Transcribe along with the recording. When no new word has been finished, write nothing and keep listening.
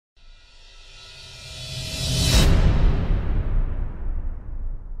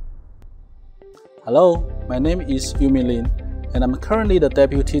Hello, my name is Yu-Ming, and I'm currently the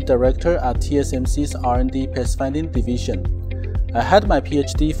Deputy Director at TSMC's R&D Pathfinding Division. I had my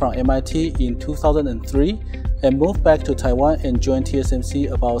PhD from MIT in 2003 and moved back to Taiwan and joined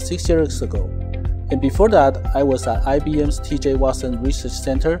TSMC about 6 years ago. And before that, I was at IBM's T.J. Research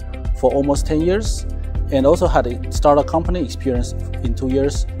Center for almost 10 years and also had a startup company experience in 2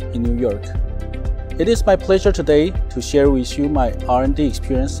 years in New York. It is my pleasure today to share with you my R&D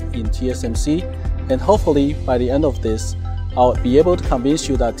experience in TSMC, and hopefully by the end of this, I'll be able to convince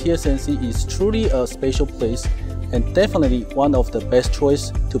you that TSMC is truly a special place and definitely one of the best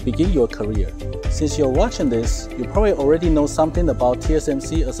choice to begin your career. Since you're watching this, you probably already know something about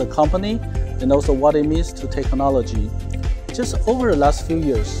TSMC as a company and also what it means to technology. Just over the last few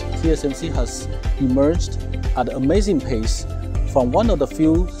years, TSMC has emerged at an amazing pace from one of the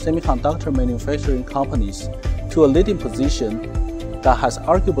few semiconductor manufacturing companies to a leading position that has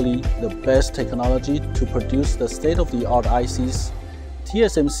arguably the best technology to produce the state-of-the-art ICs.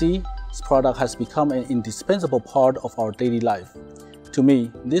 TSMC's product has become an indispensable part of our daily life. To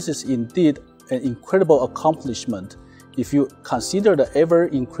me, this is indeed an incredible accomplishment if you consider the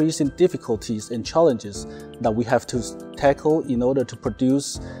ever-increasing difficulties and challenges that we have to tackle in order to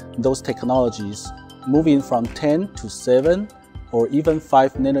produce those technologies, moving from 10 to 7 or even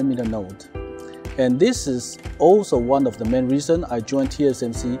 5 nanometer node. And this is also one of the main reasons I joined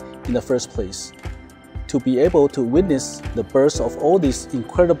TSMC in the first place, to be able to witness the birth of all this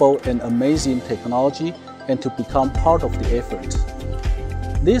incredible and amazing technology and to become part of the effort.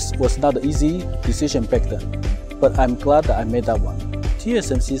 This was not an easy decision back then, but I'm glad that I made that one.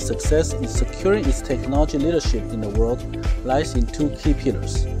 TSMC's success in securing its technology leadership in the world lies in two key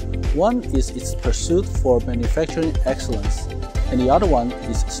pillars. One is its pursuit for manufacturing excellence, and the other one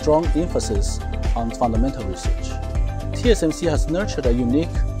is strong emphasis on fundamental research. TSMC has nurtured a unique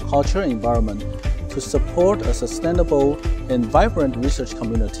culture and environment to support a sustainable and vibrant research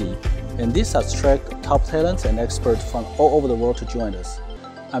community, and this has attracted top talents and experts from all over the world to join us.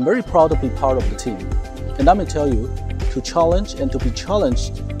 I'm very proud to be part of the team, and let me tell you, to challenge and to be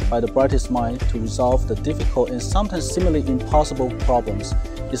challenged by the brightest mind to resolve the difficult and sometimes seemingly impossible problems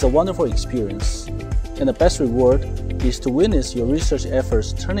is a wonderful experience. And the best reward is to witness your research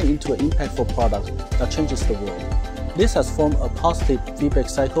efforts turning into an impactful product that changes the world. This has formed a positive feedback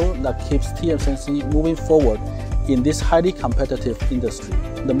cycle that keeps TSMC moving forward in this highly competitive industry.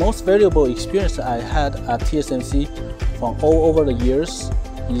 The most valuable experience I had at TSMC from all over the years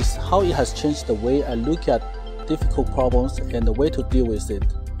is how it has changed the way I look at difficult problems and the way to deal with it.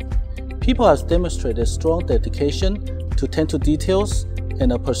 People have demonstrated strong dedication to tend to details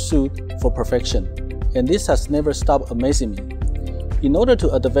and a pursuit for perfection, and this has never stopped amazing me. In order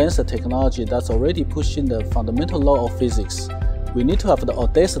to advance a technology that's already pushing the fundamental law of physics, we need to have the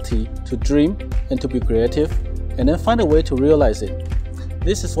audacity to dream and to be creative, and then find a way to realize it.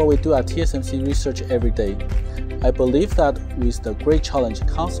 This is what we do at TSMC Research every day. I believe that with the great challenge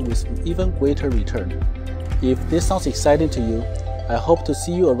comes with even greater return. If this sounds exciting to you, I hope to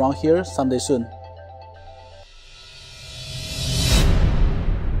see you around here someday soon.